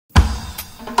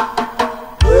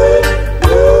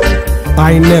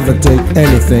I never take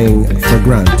anything for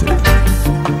granted.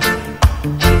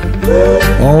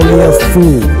 Only a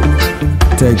fool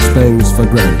takes things for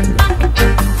granted.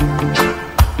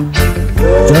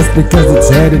 Just because it's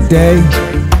here today,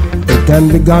 it can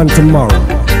be gone tomorrow.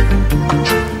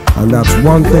 And that's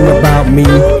one thing about me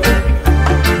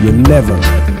you never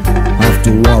have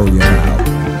to worry about.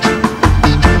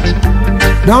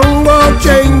 Don't go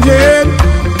changing,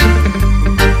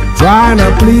 trying to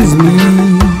please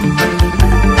me.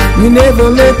 You never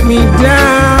let me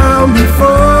down before.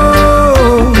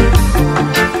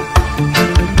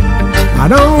 I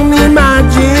don't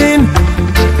imagine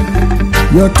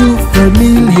you're too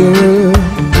familiar,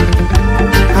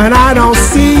 and I don't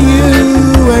see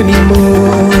you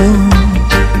anymore.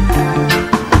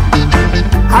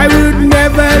 I would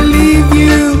never leave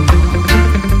you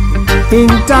in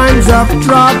times of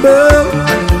trouble.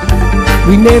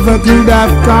 We never could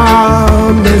have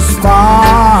come this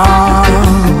far.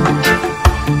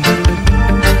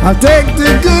 I'll take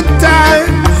the good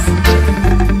times,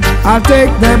 I'll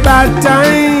take the bad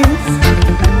times,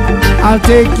 I'll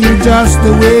take you just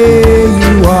the way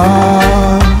you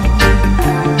are.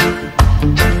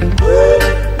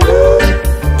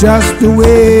 Just the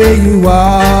way you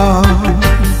are.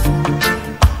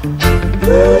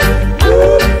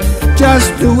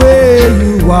 Just the way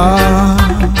you are.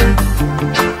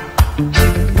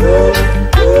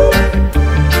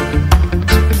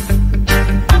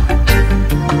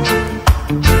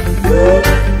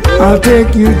 I'll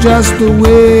take you just the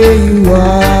way you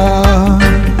are.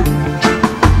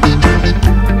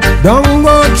 Don't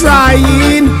go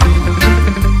trying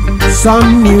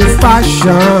some new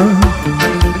fashion.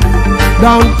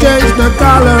 Don't change the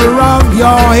color of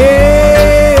your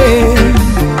hair.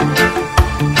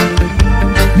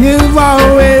 You've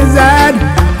always had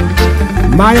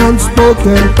my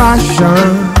unspoken passion,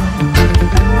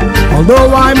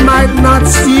 although I might not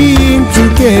seem to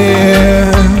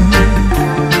care.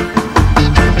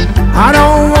 I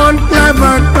don't want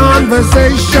clever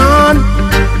conversation.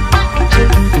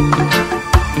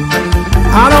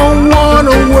 I don't want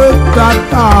to work that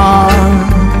hard.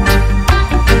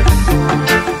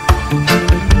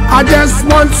 I just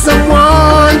want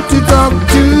someone to talk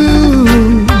to.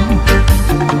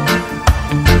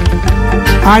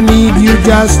 I need you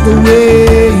just the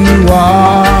way you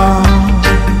are.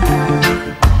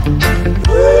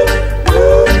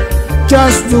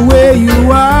 Just the way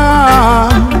you are,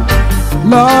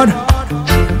 Lord.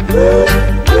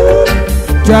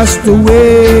 Just the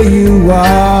way you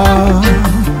are.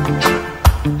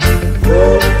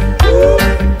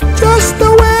 Just the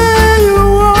way you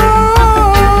are.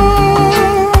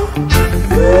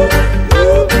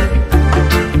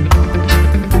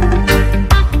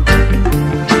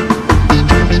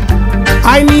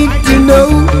 I need to know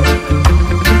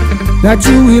that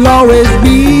you will always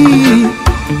be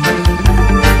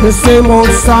the same old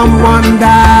someone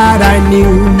that I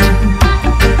knew.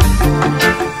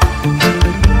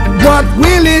 What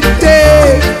will it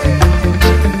take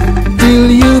till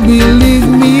you believe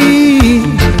me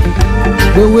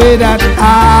the way that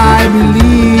I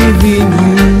believe in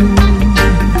you?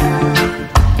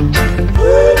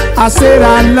 I said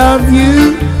I love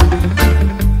you,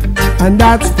 and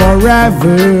that's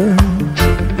forever,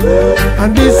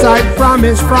 and this I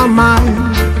promise from my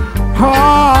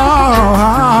heart.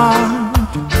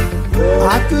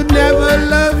 I could never